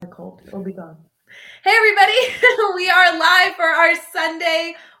cold. It'll be gone. Hey everybody, we are live for our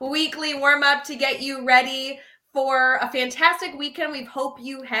Sunday weekly warm-up to get you ready for a fantastic weekend we hope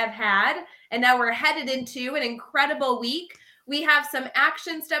you have had. And now we're headed into an incredible week. We have some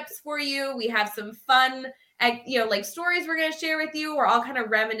action steps for you. We have some fun, like stories we're going to share with you. We're all kind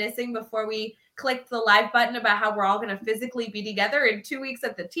of reminiscing before we click the live button about how we're all going to physically be together in 2 weeks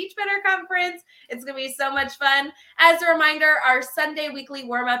at the Teach Better conference. It's going to be so much fun. As a reminder, our Sunday weekly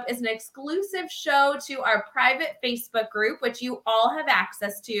warm-up is an exclusive show to our private Facebook group, which you all have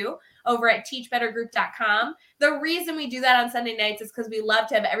access to over at teachbettergroup.com. The reason we do that on Sunday nights is because we love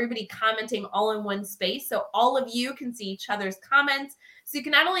to have everybody commenting all in one space, so all of you can see each other's comments. So you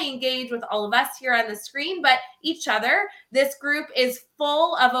can not only engage with all of us here on the screen, but each other. This group is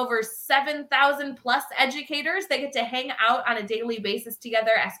full of over 7,000 plus educators that get to hang out on a daily basis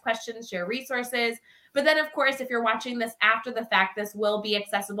together, ask questions, share resources. But then, of course, if you're watching this after the fact, this will be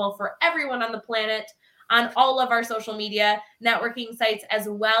accessible for everyone on the planet on all of our social media networking sites, as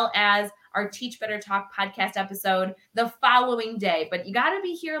well as our Teach Better Talk podcast episode the following day. But you got to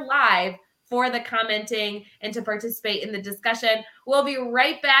be here live for the commenting and to participate in the discussion. We'll be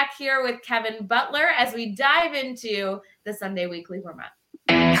right back here with Kevin Butler as we dive into the Sunday Weekly Warm-Up.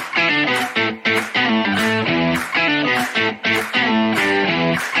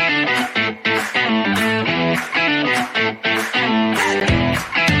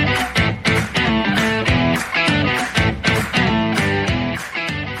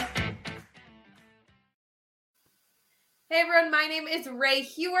 Hey everyone, my name is Ray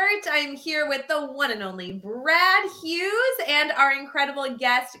Hewart. I'm here with the one and only Brad Hughes and our incredible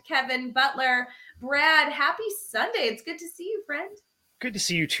guest, Kevin Butler. Brad, happy Sunday. It's good to see you, friend. Good to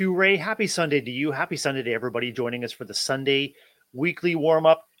see you too, Ray. Happy Sunday to you. Happy Sunday to everybody joining us for the Sunday weekly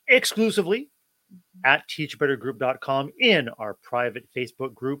warm-up exclusively at teachbettergroup.com in our private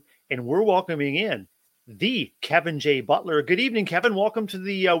Facebook group. And we're welcoming in the Kevin J. Butler. Good evening, Kevin. Welcome to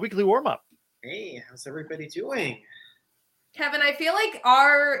the weekly warm-up. Hey, how's everybody doing? Kevin, I feel like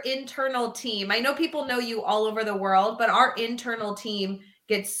our internal team, I know people know you all over the world, but our internal team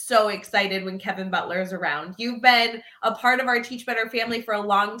gets so excited when Kevin Butler is around. You've been a part of our Teach Better family for a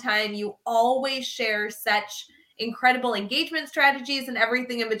long time. You always share such incredible engagement strategies and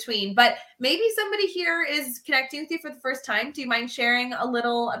everything in between. But maybe somebody here is connecting with you for the first time. Do you mind sharing a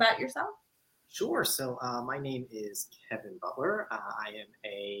little about yourself? Sure. So my name is Kevin Butler.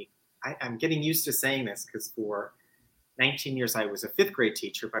 I'm getting used to saying this because for 19 years, I was a fifth grade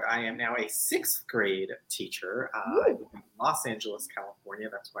teacher, but I am now a sixth grade teacher. I live in Los Angeles, California.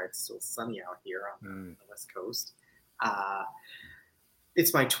 That's why it's still sunny out here on the West Coast.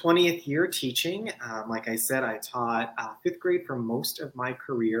 It's my 20th year teaching. Like I said, I taught fifth grade for most of my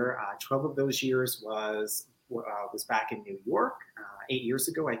career. 12 of those years was back in New York. 8 years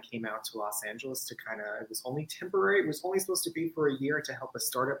ago, I came out to Los Angeles to it was only temporary. It was only supposed to be for a year to help a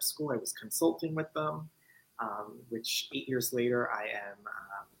startup school. I was consulting with them. Which 8 years later, I am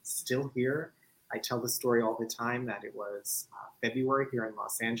still here. I tell the story all the time that it was February here in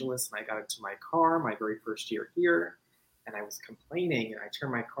Los Angeles, and I got into my car my very first year here, and I was complaining, and I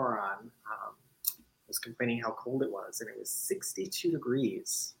turned my car on. I was complaining how cold it was, and it was 62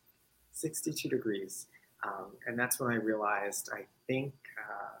 degrees. 62 degrees. And that's when I realized, I think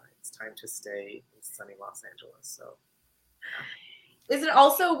it's time to stay in sunny Los Angeles. So. Is it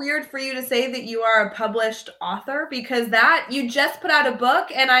also weird for you to say that you are a published author? Because that you just put out a book,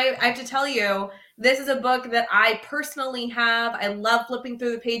 and I have to tell you, this is a book that I personally have. I love flipping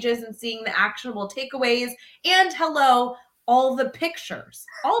through the pages and seeing the actionable takeaways. And all the pictures.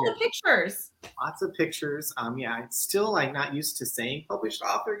 The pictures. Lots of pictures. I'm not used to saying published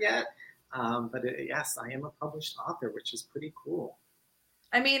author yet. But yes, I am a published author, which is pretty cool.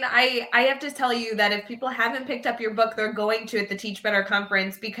 I mean, I have to tell you that if people haven't picked up your book, they're going to at the Teach Better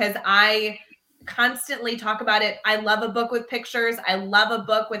conference because I constantly talk about it. I love a book with pictures. I love a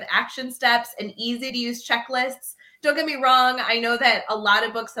book with action steps and easy to use checklists. Don't get me wrong. I know that a lot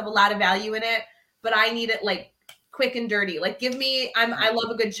of books have a lot of value in it, but I need it like quick and dirty. Like I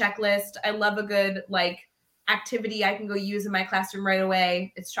love a good checklist. I love a good activity I can go use in my classroom right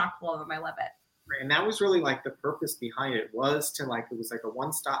away. It's chock full of them. I love it. And that was really the purpose behind it was to it was a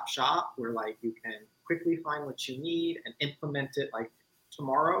one-stop shop where you can quickly find what you need and implement it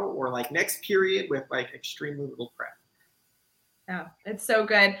tomorrow or next period with extremely little prep. Yeah, it's so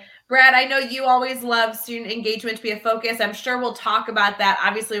good. Brad, I know you always love student engagement to be a focus. I'm sure we'll talk about that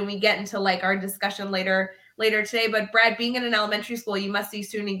obviously when we get into our discussion later today. But Brad, being in an elementary school, you must see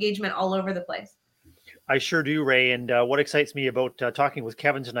student engagement all over the place. I sure do, Ray. And what excites me about talking with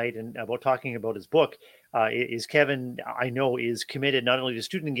Kevin tonight and about talking about his book, is Kevin, I know, is committed not only to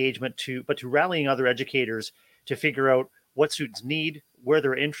student engagement but to rallying other educators to figure out what students need, where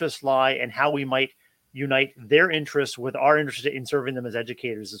their interests lie, and how we might unite their interests with our interest in serving them as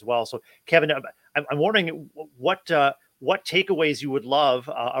educators as well. So, Kevin, I'm wondering what takeaways you would love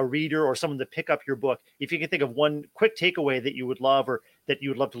a reader or someone to pick up your book. If you can think of one quick takeaway that you would love or that you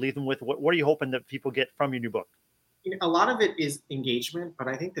would love to leave them with, what are you hoping that people get from your new book? A lot of it is engagement, but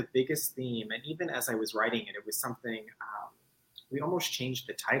I think the biggest theme, and even as I was writing it, it was something we almost changed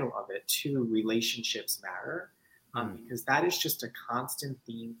the title of it to Relationships Matter, because that is just a constant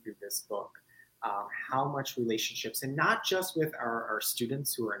theme through this book. How much relationships, and not just with our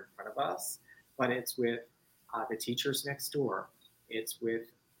students who are in front of us, but it's with the teachers next door. It's with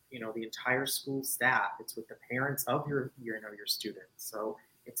the entire school staff. It's with the parents of your students. So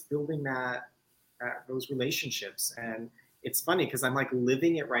it's building those relationships. And it's funny because I'm like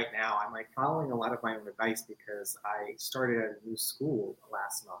living it right now. I'm like following a lot of my own advice because I started at a new school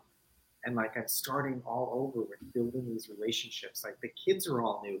last month. And like I'm starting all over with building these relationships. Like the kids are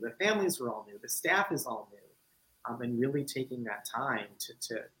all new, the families are all new, the staff is all new, and really taking that time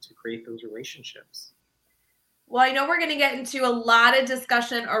to create those relationships. Well, I know we're going to get into a lot of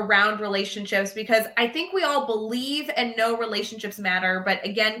discussion around relationships because I think we all believe and know relationships matter. But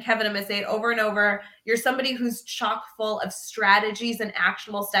again, Kevin, I'm going to say it over and over. You're somebody who's chock full of strategies and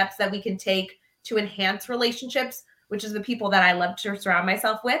actionable steps that we can take to enhance relationships, which is the people that I love to surround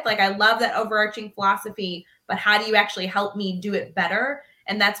myself with. Like I love that overarching philosophy, but how do you actually help me do it better?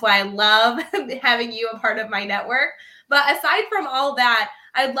 And that's why I love having you a part of my network. But aside from all that,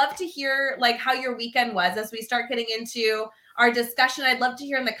 I'd love to hear like how your weekend was as we start getting into our discussion. I'd love to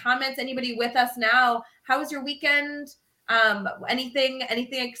hear in the comments, anybody with us now, how was your weekend? Anything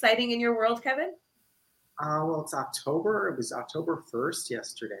exciting in your world, Kevin? Well, it's October. It was October 1st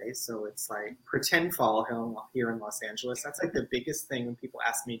yesterday. So it's like pretend fall here in Los Angeles. That's like the biggest thing when people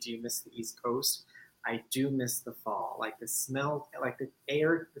ask me, do you miss the East Coast? I do miss the fall. Like the smell, like the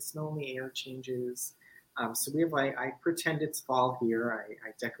smell in the air changes. So we have I pretend it's fall here.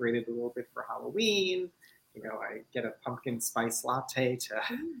 I decorated a little bit for Halloween. I get a pumpkin spice latte to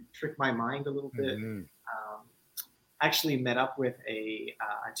trick my mind a little bit. Actually met up with a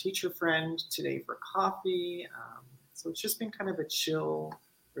teacher friend today for coffee. So it's just been kind of a chill,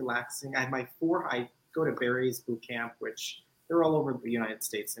 relaxing. I go to Barry's boot camp, which they're all over the United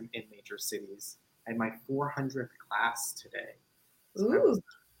States in major cities. I had my 400th class today. So it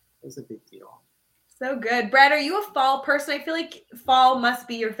was a big deal. So good. Brad, are you a fall person? I feel like fall must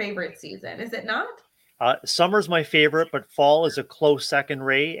be your favorite season. Is it not? Summer's my favorite, but fall is a close second,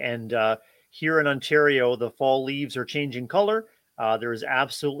 Ray. And here in Ontario, the fall leaves are changing color. There is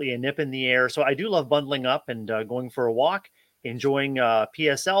absolutely a nip in the air. So I do love bundling up and going for a walk, enjoying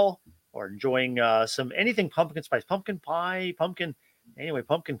PSL or enjoying anything pumpkin spice, pumpkin pie, pumpkin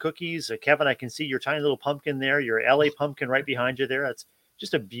cookies. Kevin, I can see your tiny little pumpkin there, your LA pumpkin right behind you there. That's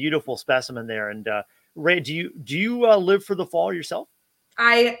just a beautiful specimen there. And Ray, do you live for the fall yourself?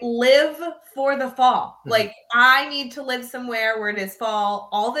 I live for the fall. Like I need to live somewhere where it is fall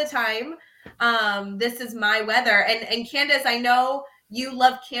all the time. This is my weather. And Candace, I know you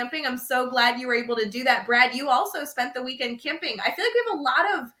love camping. I'm so glad you were able to do that. Brad, you also spent the weekend camping. I feel like we have a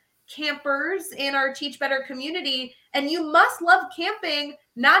lot of campers in our Teach Better community, and you must love camping,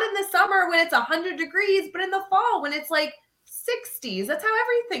 not in the summer when it's 100 degrees, but in the fall when it's like 60s. That's how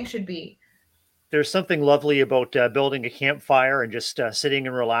everything should be. There's something lovely about building a campfire and just sitting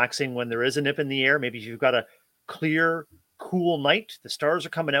and relaxing when there is a nip in the air. Maybe if you've got a clear, cool night, the stars are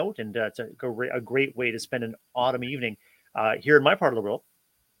coming out, and it's a great way to spend an autumn evening here in my part of the world.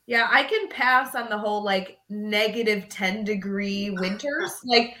 Yeah, I can pass on the whole like -10-degree winters.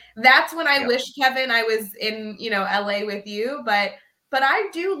 Like that's when I wish, Kevin, I was in, LA with you, but I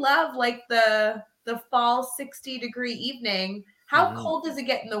do love like the fall 60-degree evening. How cold does it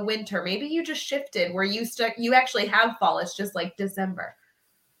get in the winter? Maybe you just shifted where you actually have fall. It's just like December.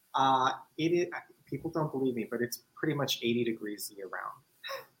 It is. People don't believe me, but it's pretty much 80 degrees year round.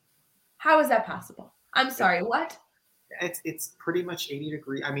 How is that possible? I'm sorry, what? It's pretty much 80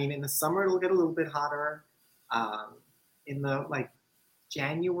 degrees. I mean, in the summer it'll get a little bit hotter. In the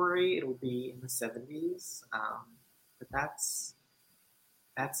January it'll be in the 70s. But that's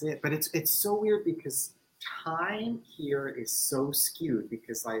it. But it's so weird because time here is so skewed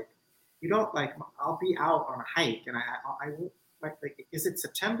because you don't I'll be out on a hike and I won't like is it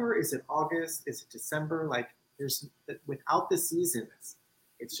September? Is it August? Is it December? There's without the seasons.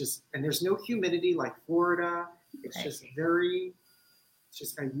 It's just, and there's no humidity like Florida. It's just it's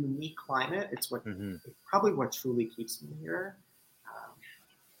just a unique climate. It's probably what truly keeps me here.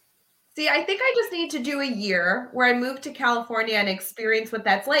 See, I think I just need to do a year where I move to California and experience what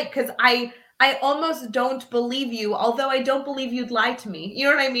that's like, because I almost don't believe you, although I don't believe you'd lie to me. You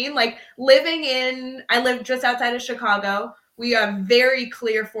know what I mean? Like I live just outside of Chicago. We have very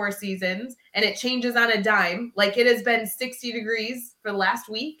clear 4 seasons and it changes on a dime. Like it has been 60 degrees for the last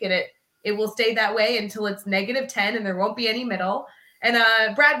week and it will stay that way until it's -10 and there won't be any middle. And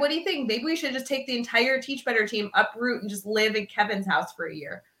Brad, what do you think? Maybe we should just take the entire Teach Better team, uproot, and just live in Kevin's house for a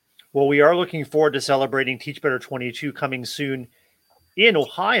year. Well, we are looking forward to celebrating Teach Better 22 coming soon in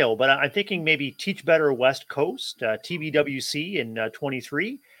Ohio, but I'm thinking maybe Teach Better West Coast, TBWC in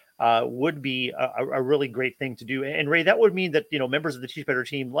 23 would be a really great thing to do. And Ray, that would mean that, members of the Teach Better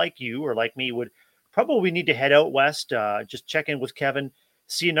team like you or like me would probably need to head out west, just check in with Kevin,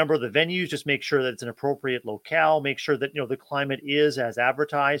 see a number of the venues, just make sure that it's an appropriate locale, make sure that, the climate is as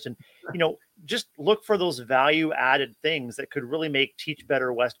advertised, and, just look for those value added things that could really make Teach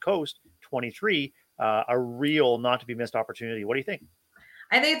Better West Coast 23 a real not to be missed opportunity. What do you think?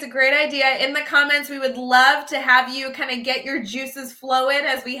 I think it's a great idea. In the comments, we would love to have you kind of get your juices flowing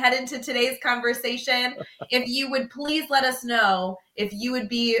as we head into today's conversation. If you would please let us know if you would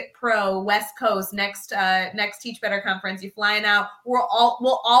be pro West Coast next Teach Better conference. You flying out? We'll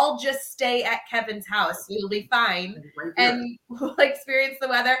all just stay at Kevin's house. You'll be fine, and we'll experience the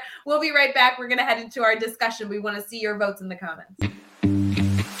weather. We'll be right back. We're going to head into our discussion. We want to see your votes in the comments.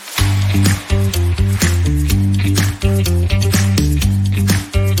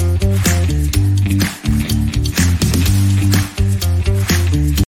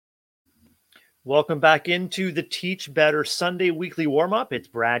 Welcome back into the Teach Better Sunday weekly warm-up. It's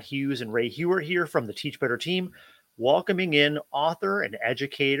Brad Hughes and Ray Hewart here from the Teach Better team, welcoming in author and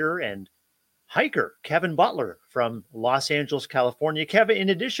educator and hiker Kevin Butler from Los Angeles, California. Kevin, in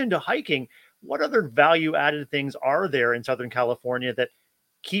addition to hiking, what other value-added things are there in Southern California that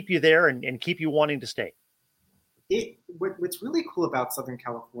keep you there and keep you wanting to stay? What's really cool about Southern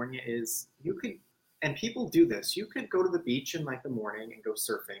California is you could, and people do this, you could go to the beach in like the morning and go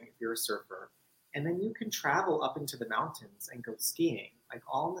surfing if you're a surfer. And then you can travel up into the mountains and go skiing, like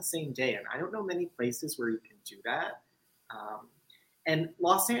all in the same day. And I don't know many places where you can do that. And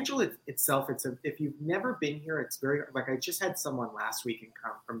Los Angeles itself, if you've never been here, it's very, like I just had someone last week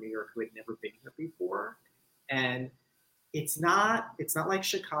come from New York who had never been here before. And it's not like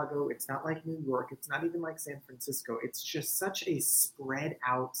Chicago. It's not like New York. It's not even like San Francisco. It's just such a spread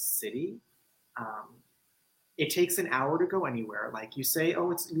out city. It takes an hour to go anywhere. Like you say,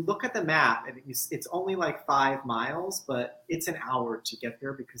 you look at the map and it's only like 5 miles, but it's an hour to get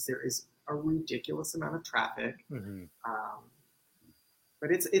there because there is a ridiculous amount of traffic. Mm-hmm.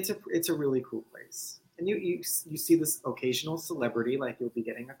 But it's a really cool place. And you see this occasional celebrity, like you'll be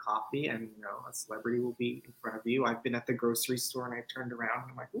getting a coffee and a celebrity will be in front of you. I've been at the grocery store and I turned around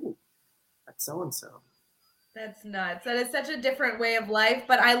and I'm like, ooh, that's so-and-so. That's nuts. That is such a different way of life,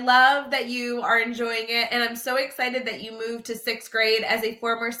 but I love that you are enjoying it. And I'm so excited that you moved to 6th grade. As a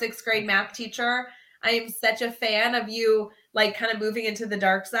former 6th grade math teacher, I am such a fan of you, like kind of moving into the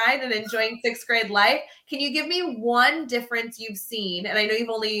dark side and enjoying 6th grade life. Can you give me one difference you've seen? And I know you've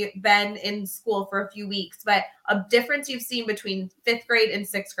only been in school for a few weeks, but a difference you've seen between 5th grade and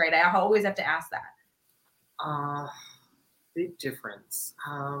 6th grade. I always have to ask that. Big difference.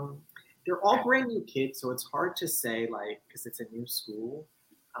 They're all brand new kids, so it's hard to say, because it's a new school.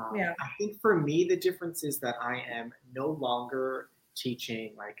 I think for me, the difference is that I am no longer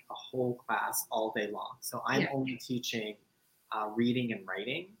teaching like a whole class all day long. So I'm only teaching reading and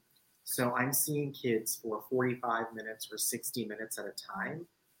writing. So I'm seeing kids for 45 minutes or 60 minutes at a time.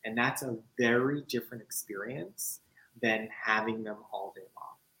 And that's a very different experience than having them all day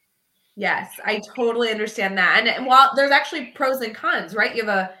long. Yes, I totally understand that. And while there's actually pros and cons, right? You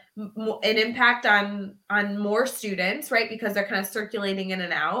have an impact on more students, right? Because they're kind of circulating in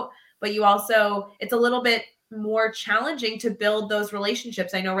and out, but it's a little bit more challenging to build those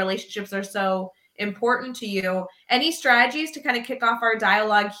relationships. I know relationships are so important to you. Any strategies to kind of kick off our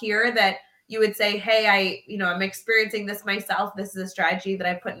dialogue here that you would say, hey, I'm experiencing this myself. This is a strategy that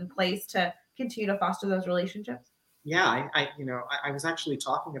I put in place to continue to foster those relationships? Yeah, I was actually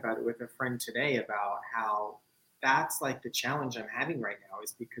talking about it with a friend today about how that's like the challenge I'm having right now,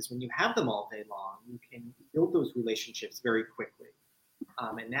 is because when you have them all day long, you can build those relationships very quickly.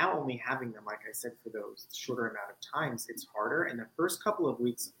 And now only having them, like I said, for those shorter amount of times, it's harder. And the first couple of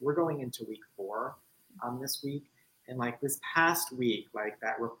weeks, we're going into week 4 this week. And like this past week, like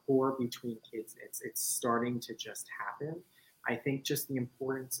that rapport between kids, it's starting to just happen. I think just the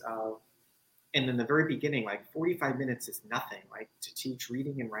importance of, and in the very beginning, like 45 minutes is nothing. Like to teach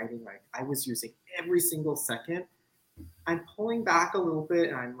reading and writing, like I was using every single second. I'm pulling back a little bit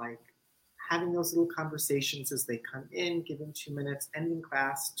and I'm like having those little conversations as they come in, giving 2 minutes, ending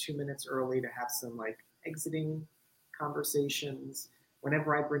class 2 minutes early to have some like exiting conversations.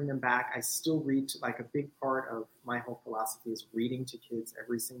 Whenever I bring them back, I still read like a big part of my whole philosophy is reading to kids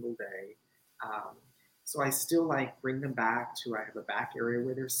every single day. So I still like bring them back to, I have a back area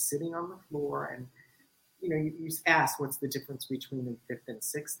where they're sitting on the floor, and you ask what's the difference between the fifth and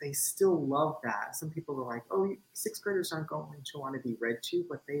sixth. They still love that. Some people are like, oh, sixth graders aren't going to want to be read to,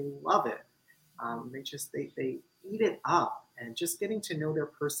 but they love it. They eat it up, and just getting to know their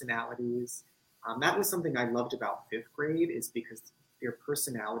personalities. That was something I loved about fifth grade, is because their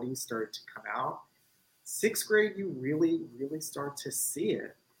personalities started to come out. Sixth grade, you really, really start to see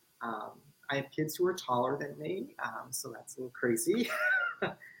it. I have kids who are taller than me, so that's a little crazy.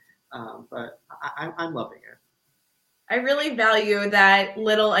 But I'm loving it. I really value that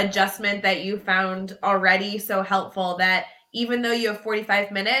little adjustment that you found already so helpful, that even though you have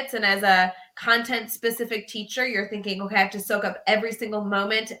 45 minutes and as a content specific teacher, you're thinking, okay, I have to soak up every single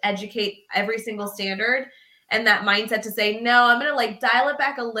moment to educate every single standard. And that mindset to say, no, I'm going to like dial it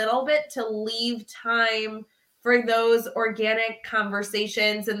back a little bit to leave time for those organic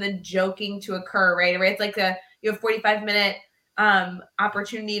conversations and the joking to occur, right? It's like you have 45-minute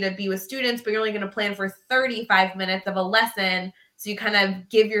opportunity to be with students, but you're only going to plan for 35 minutes of a lesson. So you kind of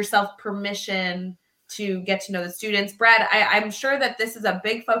give yourself permission to get to know the students. Brad, I'm sure that this is a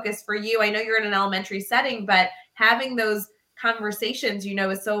big focus for you. I know you're in an elementary setting, but having those conversations,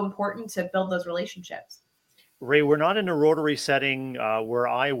 is so important to build those relationships. Ray, we're not in a Rotary setting where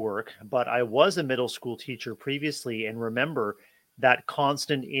I work, but I was a middle school teacher previously, and remember that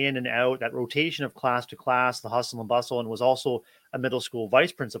constant in and out, that rotation of class to class, the hustle and bustle, and was also a middle school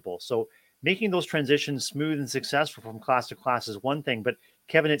vice principal. So making those transitions smooth and successful from class to class is one thing. But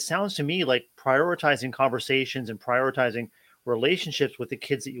Kevin, it sounds to me like prioritizing conversations and prioritizing relationships with the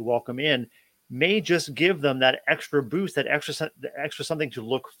kids that you welcome in may just give them that extra boost, that extra something to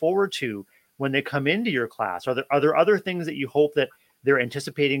look forward to when they come into your class. Are there other things that you hope that they're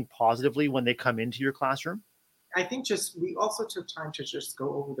anticipating positively when they come into your classroom? I think we also took time to just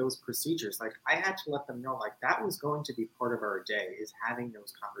go over those procedures. Like I had to let them know like that was going to be part of our day, is having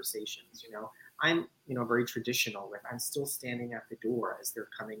those conversations. I'm, very traditional with, I'm still standing at the door as they're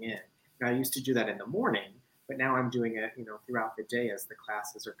coming in. Now, I used to do that in the morning, but now I'm doing it, throughout the day as the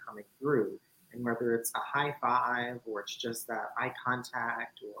classes are coming through. And whether it's a high five or it's just that eye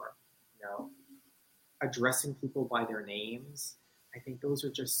contact or, addressing people by their names, I think those are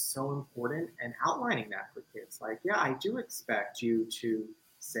just so important, and outlining that for kids. Like, yeah, I do expect you to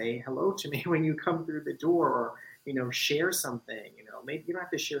say hello to me when you come through the door, or, share something. Maybe you don't have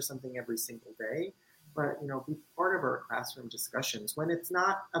to share something every single day, but, be part of our classroom discussions when it's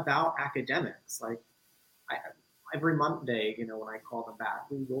not about academics. Like every Monday, when I call them back,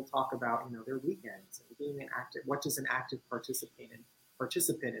 we will talk about, their weekends and being an active, what does an active participant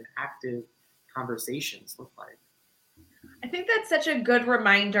in active conversations look like? I think that's such a good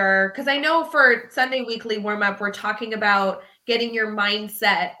reminder, because I know for Sunday Weekly Warm Up, we're talking about getting your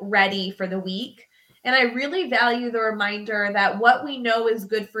mindset ready for the week. And I really value the reminder that what we know is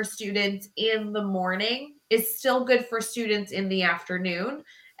good for students in the morning is still good for students in the afternoon.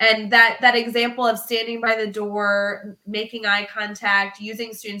 And that example of standing by the door, making eye contact,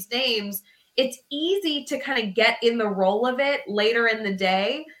 using students' names, it's easy to kind of get in the role of it later in the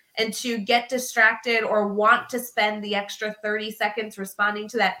day, and to get distracted or want to spend the extra 30 seconds responding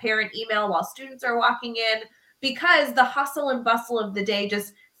to that parent email while students are walking in, because the hustle and bustle of the day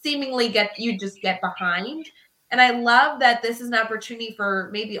just seemingly get behind. And I love that this is an opportunity for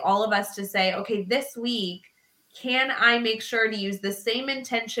maybe all of us to say, okay, this week, can I make sure to use the same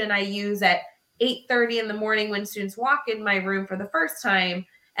intention I use at 8:30 in the morning when students walk in my room for the first time,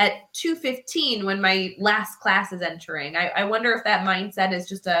 at 2:15 when my last class is entering? I wonder if that mindset is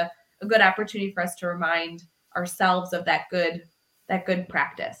just a good opportunity for us to remind ourselves of that good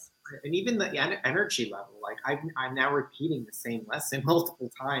practice. And even the energy level, like I'm now repeating the same lesson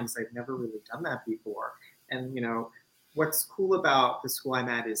multiple times. I've never really done that before. And, what's cool about the school I'm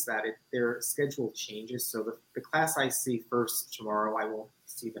at is that their schedule changes. So the class I see first tomorrow, I won't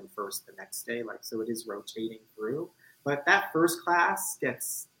see them first the next day. So it is rotating through. But that first class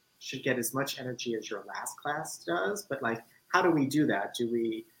should get as much energy as your last class does. But how do we do that? Do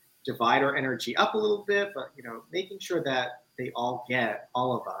we divide our energy up a little bit? But, making sure that they all get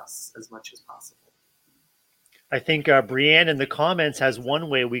all of us as much as possible. I think Brianne in the comments has one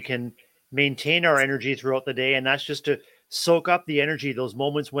way we can maintain our energy throughout the day, and that's just to soak up the energy, those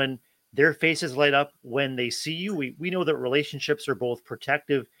moments when their faces light up when they see you. We know that relationships are both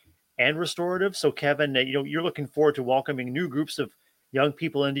protective and restorative. So Kevin, you're looking forward to welcoming new groups of young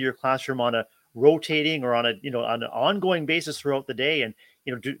people into your classroom on a rotating or on a, on an ongoing basis throughout the day. And,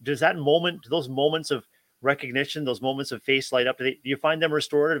 does that moment, those moments of recognition, those moments of face light up, do you find them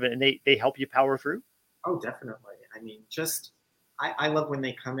restorative and they help you power through? Oh, definitely. I mean, I love when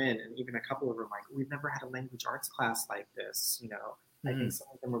they come in, and even a couple of them like, we've never had a language arts class like this. I think some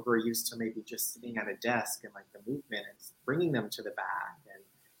of them are very used to maybe just sitting at a desk and like the movement and bringing them to the back and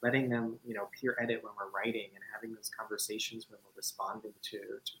letting them, peer edit when we're writing and having those conversations when we're responding to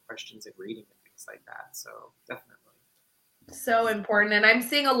questions and reading and things like that. So definitely. So important. And I'm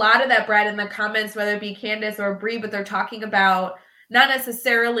seeing a lot of that, Brad, in the comments, whether it be Candace or Bree, but they're talking about not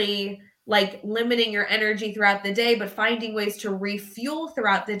necessarily like limiting your energy throughout the day, but finding ways to refuel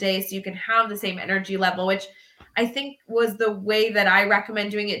throughout the day so you can have the same energy level, which I think was the way that I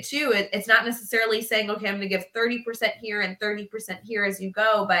recommend doing it too. It's not necessarily saying, okay, I'm going to give 30% here and 30% here as you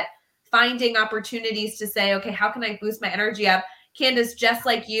go, but finding opportunities to say, okay, how can I boost my energy up? Candace, just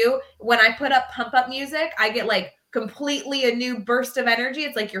like you, when I put up pump up music, I get like completely a new burst of energy.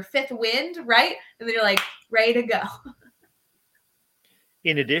 It's like your fifth wind, right? And then you're like ready to go.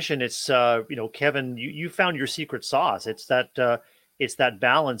 In addition, it's Kevin, you found your secret sauce. It's that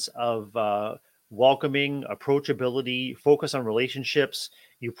balance of welcoming, approachability, focus on relationships.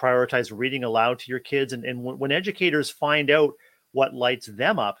 You prioritize reading aloud to your kids, and when educators find out what lights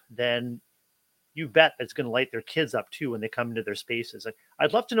them up, then you bet it's going to light their kids up too when they come into their spaces.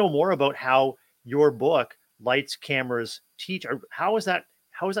 I'd love to know more about how your book, Lights, Cameras, Teach, how is that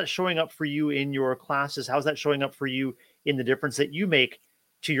showing up for you in your classes? How's that showing up for you in the difference that you make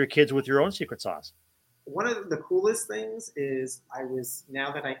to your kids with your own secret sauce? One of the coolest things is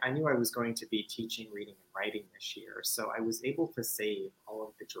now that I knew I was going to be teaching reading and writing this year, so I was able to save all of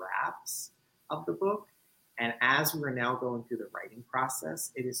the drafts of the book. And as we're now going through the writing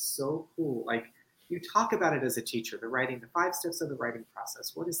process, it is so cool. Like, you talk about it as a teacher, the 5 steps of the writing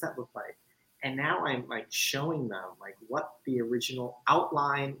process. What does that look like? And now I'm like showing them like what the original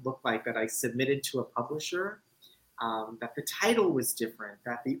outline looked like that I submitted to a publisher. That the title was different,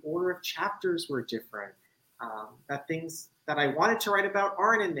 that the order of chapters were different, that things that I wanted to write about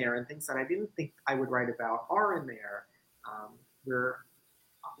aren't in there, and things that I didn't think I would write about are in there. We're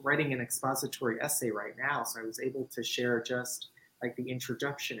writing an expository essay right now, so I was able to share just like the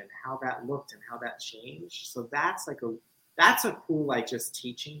introduction and how that looked and how that changed. So that's a cool like just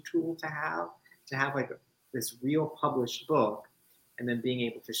teaching tool to have like this real published book, and then being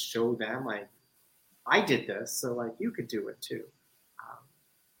able to show them like, I did this, so like you could do it too.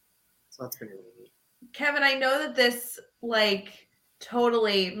 So that's been really neat. Kevin, I know that this like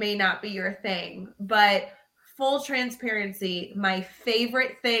totally may not be your thing, but full transparency, my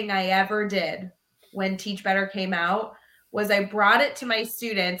favorite thing I ever did when Teach Better came out was I brought it to my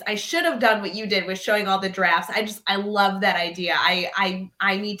students. I should have done what you did with showing all the drafts. I love that idea.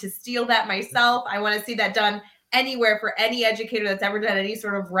 I need to steal that myself. I want to see that done anywhere for any educator that's ever done any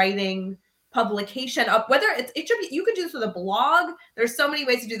sort of writing publication of whether it should be, you could do this with a blog. There's so many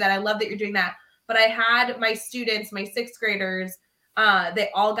ways to do that. I love that you're doing that. But I had my students, my 6th graders, they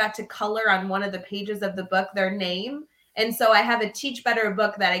all got to color on one of the pages of the book their name. And so I have a Teach Better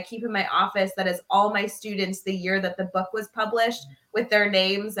book that I keep in my office that is all my students the year that the book was published with their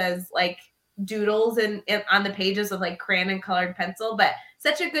names as like doodles and on the pages with like crayon and colored pencil. But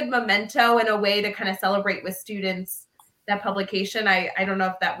such a good memento and a way to kind of celebrate with students that publication. I don't know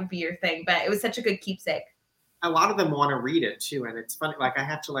if that would be your thing, but it was such a good keepsake. A lot of them want to read it too, and it's funny. Like I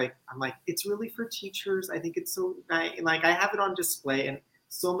have to I'm like, it's really for teachers. I think it's so nice. Like I have it on display, and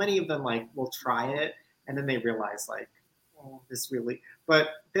so many of them like will try it, and then they realize like, oh, this really. But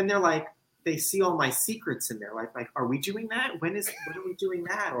then they're like, they see all my secrets in there. Like, are we doing that? When are we doing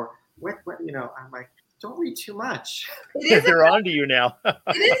that? Or what? I'm like, don't read too much. They're on to you now.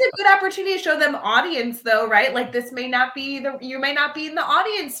 It is a good opportunity to show them audience though, right? Like this may not be you may not be in the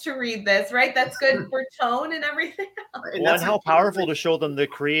audience to read this, right? That's good for tone and everything else. And how powerful to show them the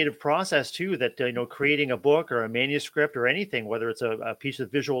creative process too, that, creating a book or a manuscript or anything, whether it's a piece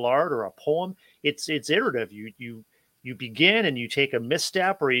of visual art or a poem, it's iterative. You begin and you take a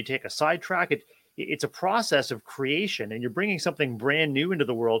misstep or you take a sidetrack. It's a process of creation, and you're bringing something brand new into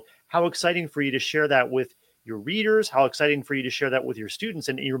the world. How exciting for you to share that with your readers, how exciting for you to share that with your students,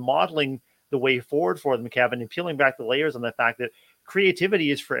 and you're modeling the way forward for them, Kevin, and peeling back the layers on the fact that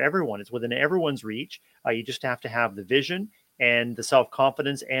creativity is for everyone. It's within everyone's reach. You just have to have the vision and the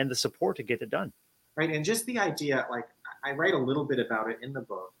self-confidence and the support to get it done. Right, and just the idea, like I write a little bit about it in the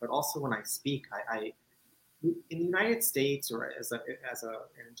book, but also when I speak, I in the United States or as an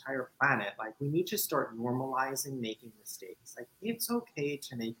entire planet, like we need to start normalizing making mistakes. Like it's okay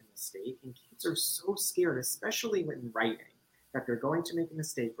to make a mistake, and kids are so scared, especially when writing. that they're going to make a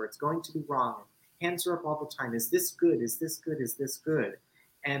mistake or it's going to be wrong. Hands are up all the time. Is this good? Is this good? Is this good?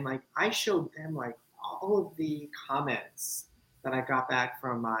 And like I showed them like all of the comments that I got back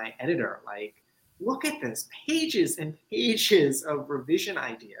from my editor. Like, look at this, pages and pages of revision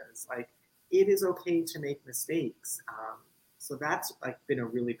ideas. Like, it is okay to make mistakes. So that's like been a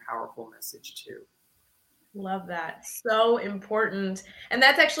really powerful message too. Love that. So important. And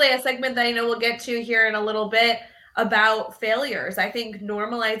that's actually a segment that I know we'll get to here in a little bit about failures. I think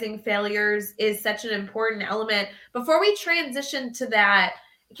normalizing failures is such an important element. Before we transition to that,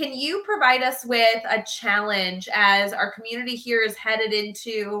 can you provide us with a challenge as our community here is headed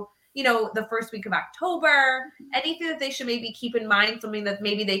into, the first week of October? Anything that they should maybe keep in mind, something that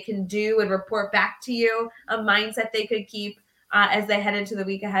maybe they can do and report back to you, a mindset they could keep as they head into the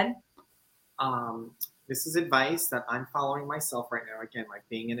week ahead? This is advice that I'm following myself right now. Again, like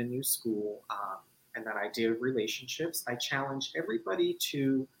being in a new school and that idea of relationships, I challenge everybody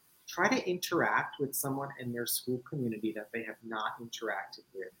to try to interact with someone in their school community that they have not interacted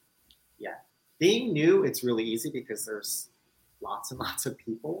with yet. Being new, it's really easy because there's lots and lots of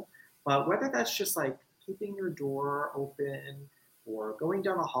people. But whether that's just like keeping your door open or going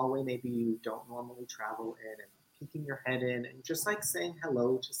down a hallway maybe you don't normally travel in and peeking your head in and just like saying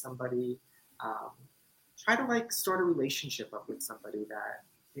hello to somebody. Try to like start a relationship up with somebody that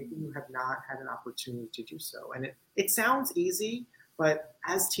maybe you have not had an opportunity to do so. And it sounds easy, but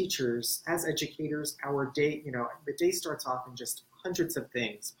as teachers, as educators, our day, the day starts off and just hundreds of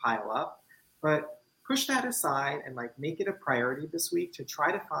things pile up. But push that aside and like make it a priority this week to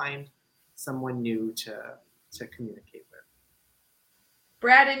try to find someone new to communicate with.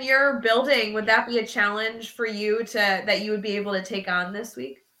 Brad, in your building, would that be a challenge for you that you would be able to take on this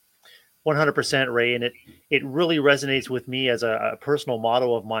week? 100%, Ray, and it really resonates with me as a personal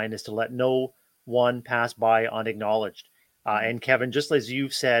motto of mine is to let no one pass by unacknowledged. And Kevin, just as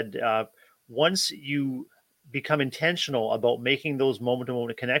you've said, once you become intentional about making those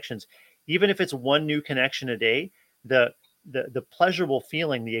moment-to-moment connections, even if it's one new connection a day, the pleasurable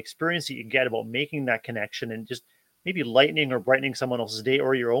feeling, the experience that you get about making that connection and just maybe lightening or brightening someone else's day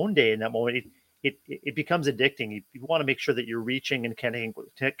or your own day in that moment, it becomes addicting. You want to make sure that you're reaching and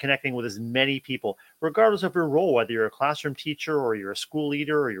connecting with as many people, regardless of your role, whether you're a classroom teacher or you're a school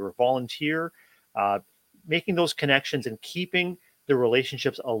leader or you're a volunteer, making those connections and keeping the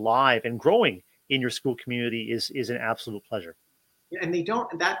relationships alive and growing in your school community is an absolute pleasure. And they don't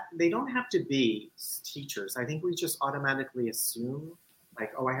have to be teachers. I think we just automatically assume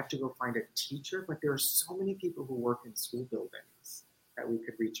like, oh, I have to go find a teacher, but there are so many people who work in school buildings that we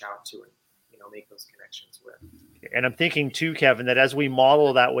could reach out to and make those connections with. And I'm thinking too, Kevin, that as we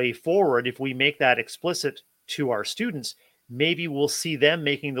model that way forward, if we make that explicit to our students, maybe we'll see them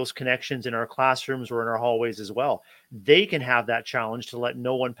making those connections in our classrooms or in our hallways as well. They can have that challenge to let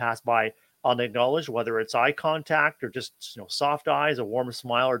no one pass by unacknowledged, whether it's eye contact or just soft eyes, a warm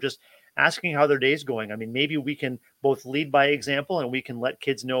smile, or just asking how their day's going. I mean, maybe we can both lead by example and we can let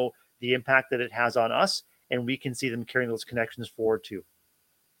kids know the impact that it has on us, and we can see them carrying those connections forward too.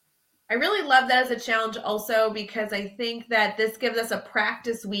 I really love that as a challenge also because I think that this gives us a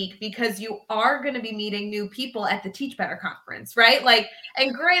practice week because you are going to be meeting new people at the Teach Better conference, right? Like,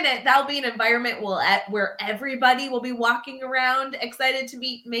 and granted, that'll be an environment where everybody will be walking around excited to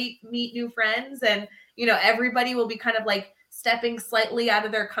meet new friends, and everybody will be kind of like stepping slightly out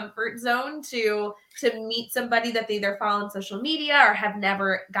of their comfort zone to meet somebody that they either follow on social media or have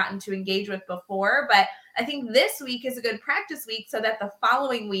never gotten to engage with before. But I think this week is a good practice week so that the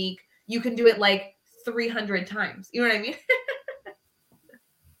following week you can do it like 300 times. You know what I mean?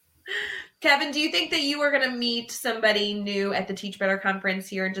 Kevin, do you think that you are going to meet somebody new at the Teach Better conference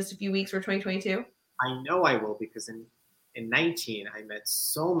here in just a few weeks for 2022? I know I will, because in 19, I met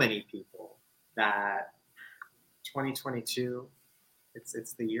so many people that 2022,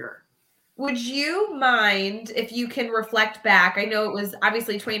 it's the year. Would you mind if you can reflect back? I know it was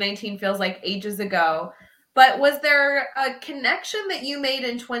obviously 2019 feels like ages ago, but was there a connection that you made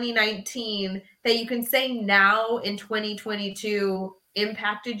in 2019 that you can say now in 2022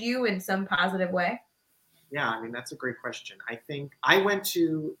 impacted you in some positive way? Yeah, I mean, that's a great question. I think I went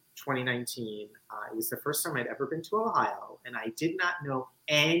to 2019. It was the first time I'd ever been to Ohio, and I did not know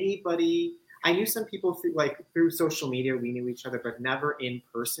anybody. I knew some people through social media. We knew each other, but never in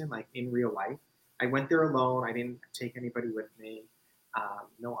person, like in real life. I went there alone. I didn't take anybody with me.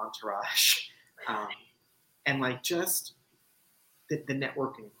 No entourage. And like just the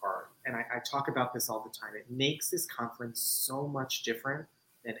networking part. And I talk about this all the time. It makes this conference so much different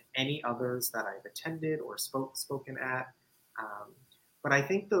than any others that I've attended or spoken at. But I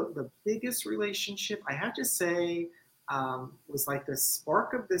think the biggest relationship, I have to say, was like the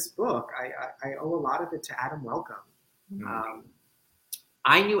spark of this book. I owe a lot of it to Adam Welcome.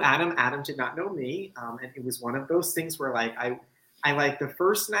 I knew Adam. Adam did not know me, and it was one of those things where like I like the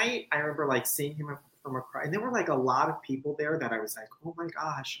first night I remember like seeing him from across, and there were like a lot of people there that I was like, oh my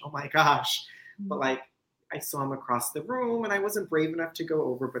gosh, but like I saw him across the room, and I wasn't brave enough to go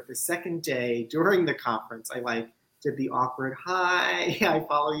over. But the second day during the conference, I like did the awkward hi. I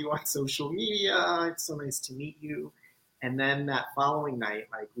follow you on social media. It's so nice to meet you. And then that following night,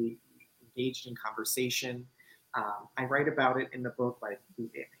 like we engaged in conversation. I write about it in the book. Like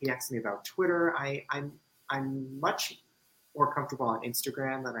he asked me about Twitter. I'm much more comfortable on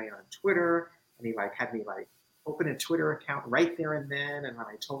Instagram than I am on Twitter. And he like had me like open a Twitter account right there and then. And when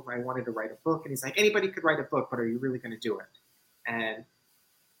I told him I wanted to write a book, and he's like, anybody could write a book, but are you really going to do it? And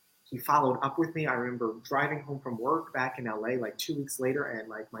he followed up with me. I remember driving home from work back in LA like 2 weeks later, and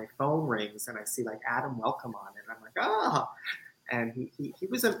like my phone rings and I see like Adam Welcome on it. And I'm like, oh. And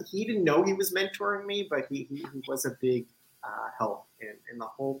he didn't know he was mentoring me, but he was a big help in the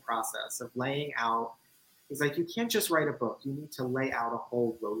whole process of laying out. He's like, you can't just write a book. You need to lay out a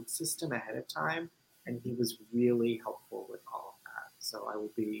whole road system ahead of time. And he was really helpful with all of that. So I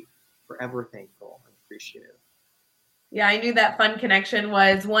will be forever thankful and appreciative. Yeah, I knew that fun connection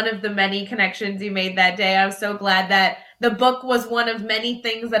was one of the many connections you made that day. I was so glad that the book was one of many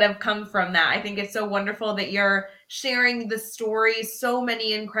things that have come from that. I think it's so wonderful that you're sharing the story, so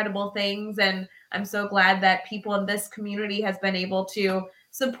many incredible things. And I'm so glad that people in this community has been able to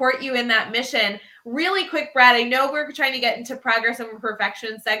support you in that mission. Really quick, Brad, I know we're trying to get into progress over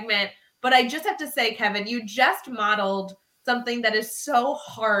perfection segment, but I just have to say, Kevin, you just modeled something that is so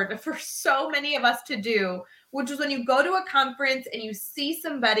hard for so many of us to do, which is when you go to a conference and you see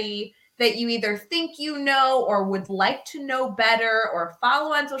somebody that you either think you know or would like to know better or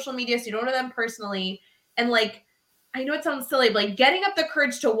follow on social media so you don't know them personally. And like, I know it sounds silly, but like getting up the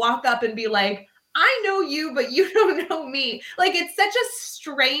courage to walk up and be like, I know you, but you don't know me. Like, it's such a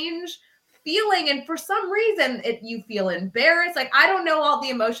strange feeling. And for some reason, you feel embarrassed. Like, I don't know all the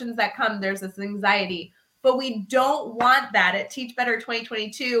emotions that come. There's this anxiety. But we don't want that at Teach Better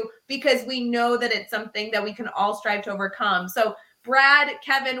 2022 because we know that it's something that we can all strive to overcome. So, Brad,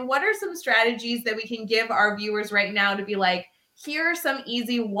 Kevin, what are some strategies that we can give our viewers right now to be like, here are some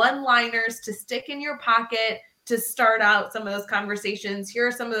easy one-liners to stick in your pocket to start out some of those conversations? Here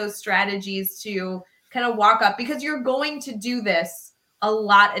are some of those strategies to kind of walk up, because you're going to do this a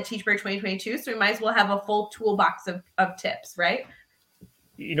lot at Teach Better 2022. So we might as well have a full toolbox of tips, right?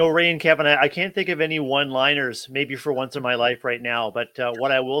 You know, Ray and Kevin, I can't think of any one-liners maybe for once in my life right now. But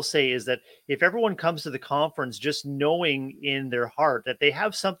what I will say is that if everyone comes to the conference just knowing in their heart that they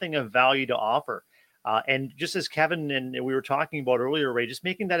have something of value to offer, and just as Kevin and we were talking about earlier, Ray, just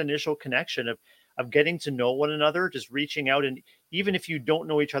making that initial connection of getting to know one another, just reaching out. And even if you don't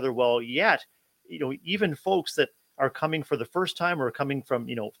know each other well yet, you know, even folks that are coming for the first time or coming from,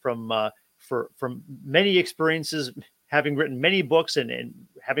 you know, from many experiences, having written many books and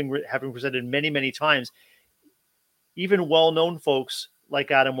having presented many times, even well-known folks like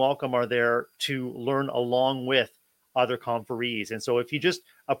Adam Welcome are there to learn along with other conferees. And so if you just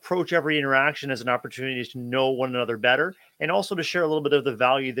approach every interaction as an opportunity to know one another better and also to share a little bit of the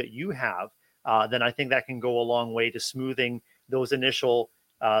value that you have, then I think that can go a long way to smoothing those initial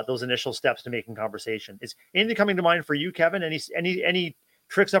steps to making conversation. Is anything coming to mind for you, Kevin? Any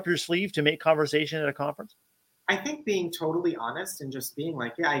tricks up your sleeve to make conversation at a conference? I think being totally honest and just being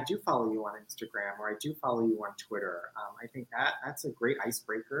like, yeah, I do follow you on Instagram or I do follow you on Twitter. I think that's a great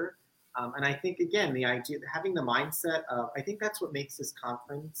icebreaker. And I think, again, the idea, having the mindset of, I think that's what makes this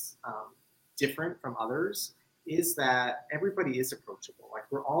conference different from others, is that everybody is approachable. Like,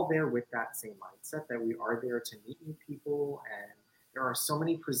 we're all there with that same mindset that we are there to meet new people. And there are so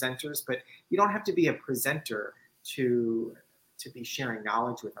many presenters, but you don't have to be a presenter to be sharing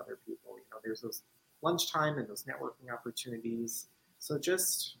knowledge with other people. You know, there's those lunchtime and those networking opportunities. So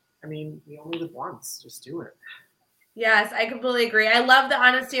just, I mean, we only live once, just do it. Yes, I completely agree. I love the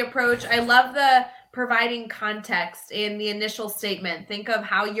honesty approach. I love the providing context in the initial statement. Think of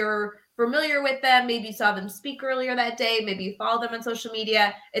how you're familiar with them. Maybe you saw them speak earlier that day. Maybe you follow them on social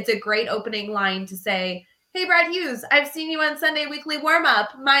media. It's a great opening line to say, hey, Brad Hughes, I've seen you on Sunday Weekly Warm Up.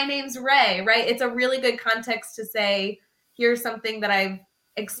 My name's Ray, right? It's a really good context to say, here's something that I've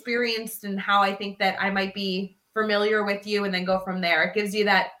experienced and how I think that I might be familiar with you, and then go from there. It gives you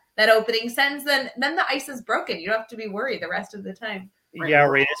that opening sentence, then the ice is broken. You don't have to be worried the rest of the time. Right. Yeah,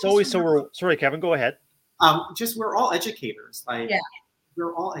 right. It's always so. Sorry, Kevin, go ahead. Just we're all educators. Like,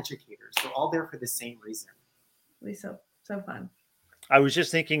 we're all educators. We're all there for the same reason. So fun. I was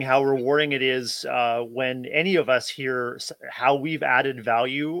just thinking how rewarding it is when any of us hear how we've added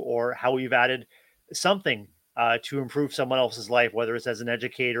value or how we've added something to improve someone else's life, whether it's as an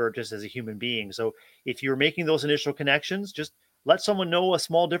educator or just as a human being. So if you're making those initial connections, just let someone know a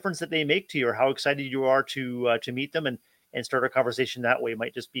small difference that they make to you or how excited you are to meet them and start a conversation that way. It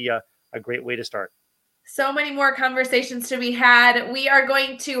might just be a great way to start. So many more conversations to be had. We are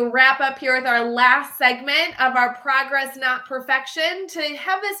going to wrap up here with our last segment of our progress, not perfection, to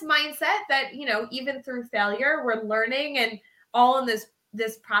have this mindset that, even through failure, we're learning and all in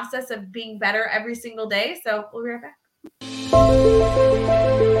this process of being better every single day. So we'll be right back.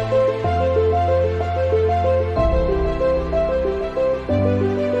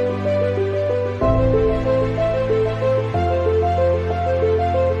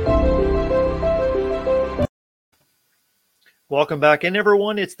 Welcome back in,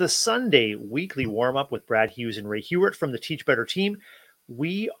 everyone. It's the Sunday weekly warm-up with Brad Hughes and Ray Hewitt from the Teach Better team.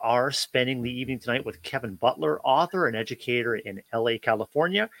 We are spending the evening tonight with Kevin Butler, author and educator in LA,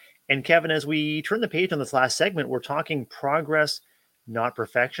 California. And Kevin, as we turn the page on this last segment, we're talking progress, not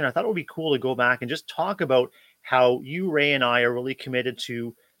perfection. I thought it would be cool to go back and just talk about how you, Ray, and I are really committed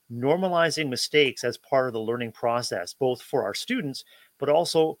to normalizing mistakes as part of the learning process, both for our students, but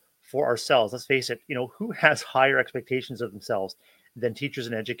also for ourselves. Let's face it, who has higher expectations of themselves than teachers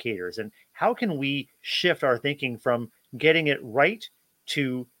and educators? And how can we shift our thinking from getting it right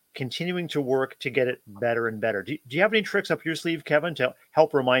to continuing to work to get it better and better? Do you have any tricks up your sleeve, Kevin, to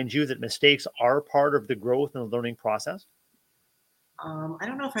help remind you that mistakes are part of the growth and the learning process? I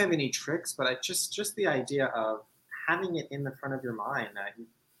don't know if I have any tricks, but just the idea of having it in the front of your mind that you've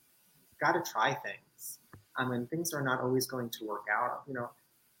got to try things. And things are not always going to work out.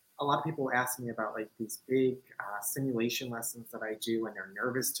 A lot of people ask me about like these big simulation lessons that I do, and they're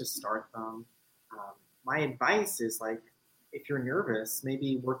nervous to start them. My advice is like, if you're nervous,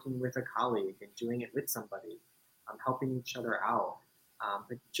 maybe working with a colleague and doing it with somebody, helping each other out.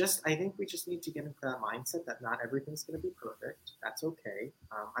 But I think we just need to get into that mindset that not everything's going to be perfect. That's okay.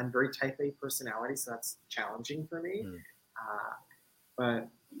 I'm very type A personality, so that's challenging for me. But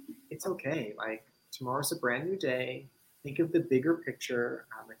it's okay. Like, tomorrow's a brand new day. Think of the bigger picture.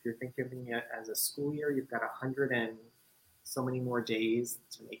 If you're thinking it as a school year, you've got 100 and so many more days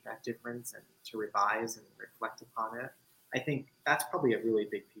to make that difference and to revise and reflect upon it. I think that's probably a really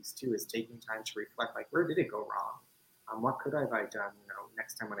big piece too, is taking time to reflect, like, where did it go wrong? What could I have done?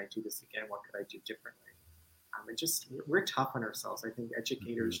 Next time when I do this again, what could I do differently? We're tough on ourselves. I think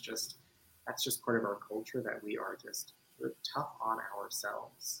educators that's just part of our culture, that we're tough on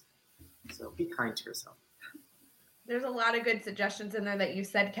ourselves. So be kind to yourself. There's a lot of good suggestions in there that you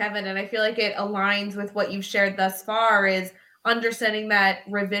said, Kevin, and I feel like it aligns with what you've shared thus far, is understanding that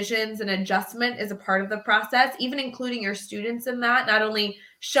revisions and adjustment is a part of the process, even including your students in that, not only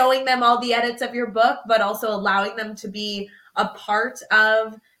showing them all the edits of your book, but also allowing them to be a part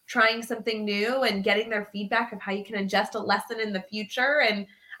of trying something new and getting their feedback of how you can adjust a lesson in the future. And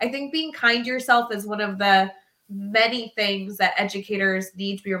I think being kind to yourself is one of the many things that educators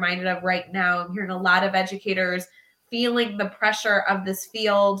need to be reminded of right now. I'm hearing a lot of educators feeling the pressure of this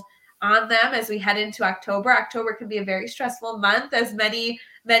field on them as we head into October. October can be a very stressful month, as many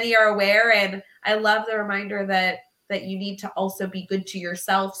are aware. And I love the reminder that you need to also be good to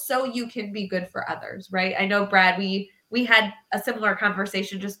yourself so you can be good for others, right? I know, Brad, we had a similar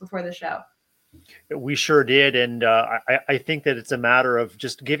conversation just before the show. We sure did. And I think that it's a matter of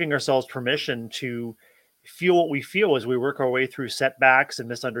just giving ourselves permission to feel what we feel as we work our way through setbacks and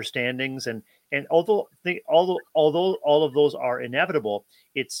misunderstandings. And although all of those are inevitable,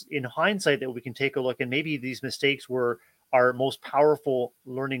 it's in hindsight that we can take a look, and maybe these mistakes were our most powerful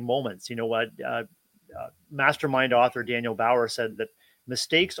learning moments. Mastermind author Daniel Bauer said that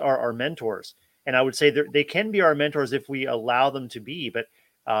mistakes are our mentors. And I would say they can be our mentors if we allow them to be. But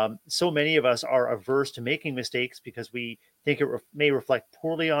so many of us are averse to making mistakes because we think it may reflect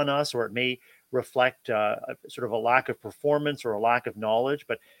poorly on us, or it may reflect sort of a lack of performance or a lack of knowledge.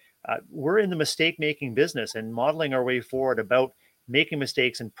 But we're in the mistake-making business, and modeling our way forward about making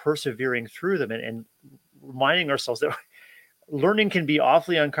mistakes and persevering through them, and reminding ourselves that learning can be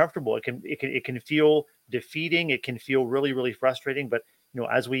awfully uncomfortable. It can feel defeating. It can feel really, really frustrating. But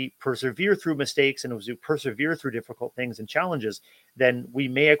as we persevere through mistakes and as we persevere through difficult things and challenges, then we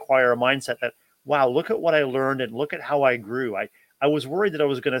may acquire a mindset that, wow, look at what I learned and look at how I grew. I was worried that I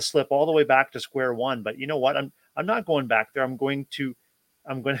was going to slip all the way back to square one, but you know what? I'm not going back there. I'm going to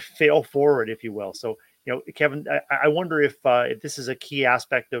fail forward, if you will. So, Kevin, I wonder if this is a key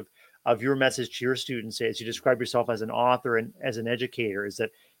aspect of your message to your students as you describe yourself as an author and as an educator, is that,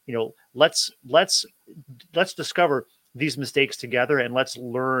 let's discover these mistakes together and let's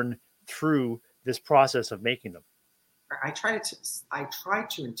learn through this process of making them. I try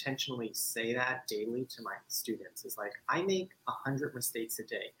to intentionally say that daily to my students. Is like, I make 100 mistakes a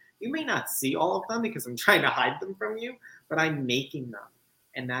day. You may not see all of them because I'm trying to hide them from you, but I'm making them,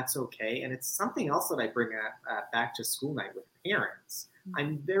 and that's okay. And it's something else that I bring back to school night with parents.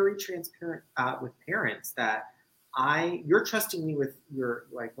 I'm very transparent with parents that you're trusting me with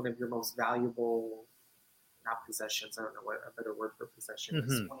one of your most valuable, not possessions, I don't know what a better word for possession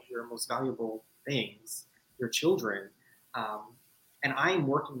is, one of your most valuable things, your children. And I'm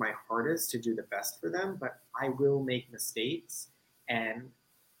working my hardest to do the best for them, but I will make mistakes, and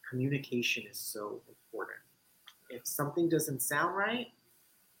communication is so important. If something doesn't sound right,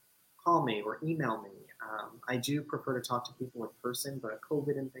 call me or email me. I do prefer to talk to people in person, but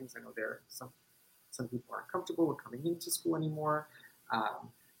COVID and things, I know some people aren't comfortable with coming into school anymore.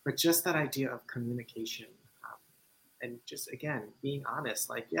 But just that idea of communication, and just, again, being honest,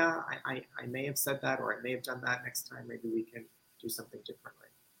 like, yeah, I may have said that, or I may have done that. Next time, maybe we can do something differently.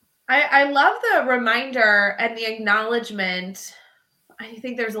 I love the reminder and the acknowledgement. I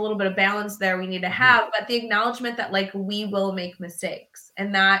think there's a little bit of balance there we need to have, but the acknowledgement that, like, we will make mistakes.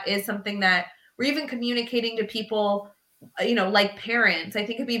 And that is something that we're even communicating to people, like parents. I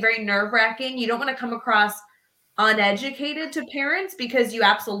think it'd be very nerve-wracking. You don't want to come across uneducated to parents, because you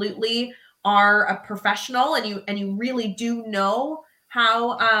absolutely are a professional and you really do know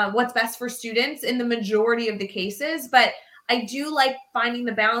how what's best for students in the majority of the cases. But I do like finding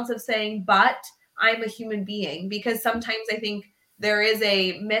the balance of saying, but I'm a human being, because sometimes I think there is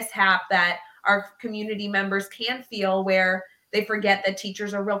a mishap that our community members can feel where they forget that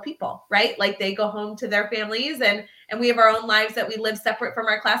teachers are real people, right? Like, they go home to their families and we have our own lives that we live separate from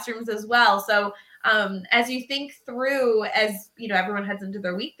our classrooms as well. So as you think through, as everyone heads into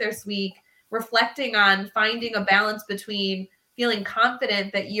their week this week, reflecting on finding a balance between feeling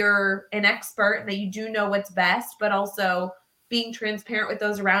confident that you're an expert and that you do know what's best, but also being transparent with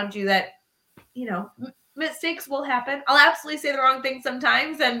those around you that, mistakes will happen. I'll absolutely say the wrong thing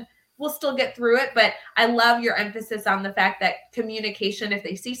sometimes, and we'll still get through it. But I love your emphasis on the fact that communication, if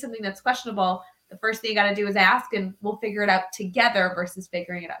they see something that's questionable, the first thing you got to do is ask, and we'll figure it out together versus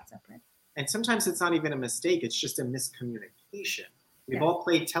figuring it out separate. And sometimes it's not even a mistake. It's just a miscommunication. We've all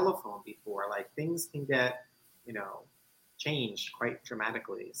played telephone before. Like, things can get, changed quite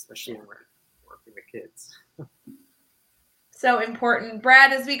dramatically, especially when we're working with kids. So important.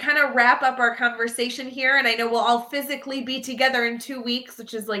 Brad, as we kind of wrap up our conversation here, and I know we'll all physically be together in 2 weeks,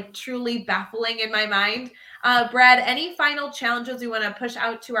 which is like truly baffling in my mind. Brad, any final challenges we want to push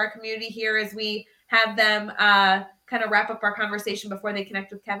out to our community here as we have them kind of wrap up our conversation before they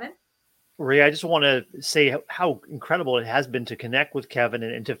connect with Kevin? Ray, I just want to say how incredible it has been to connect with Kevin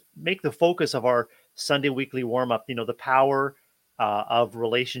and to make the focus of our Sunday weekly warm-up, the power of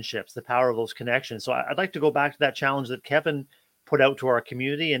relationships, the power of those connections. So I'd like to go back to that challenge that Kevin put out to our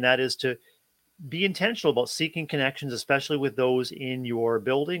community, and that is to be intentional about seeking connections, especially with those in your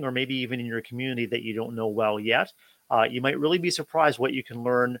building or maybe even in your community that you don't know well yet. You might really be surprised what you can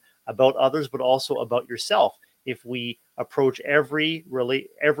learn about others, but also about yourself if we approach every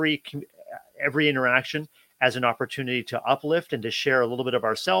interaction as an opportunity to uplift and to share a little bit of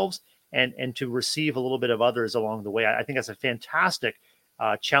ourselves and to receive a little bit of others along the way. I think that's a fantastic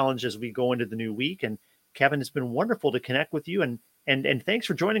challenge as we go into the new week. And Kevin, it's been wonderful to connect with you, and thanks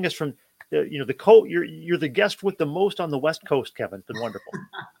for joining us from you're the guest with the most on the West Coast, Kevin. It's been wonderful.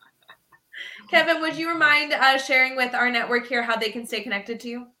 Kevin, would you mind sharing with our network here how they can stay connected to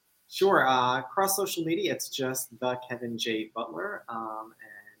you? Sure. Across social media, it's just the Kevin J. Butler, and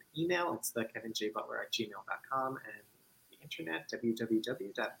email, it's thekevinjbutler@gmail.com, and internet,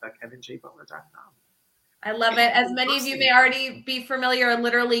 www.thekevinjbutler.com. I love it. As many of you may already be familiar,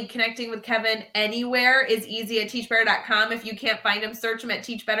 literally connecting with Kevin anywhere is easy at teachbetter.com. If you can't find him, search him at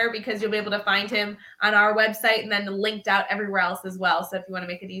Teach Better, because you'll be able to find him on our website and then linked out everywhere else as well. So if you want to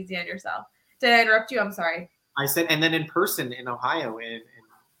make it easy on yourself. Did I interrupt you? I'm sorry. I said, and then in person in Ohio in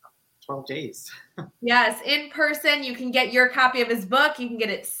 12 days. Yes, in person. You can get your copy of his book. You can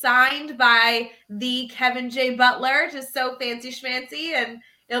get it signed by the Kevin J. Butler, just so fancy schmancy. And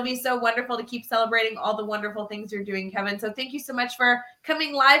it'll be so wonderful to keep celebrating all the wonderful things you're doing, Kevin. So thank you so much for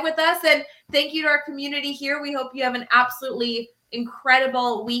coming live with us. And thank you to our community here. We hope you have an absolutely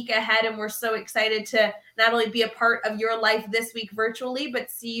incredible week ahead. And we're so excited to not only be a part of your life this week virtually,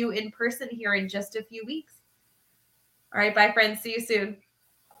 but see you in person here in just a few weeks. All right. Bye, friends. See you soon.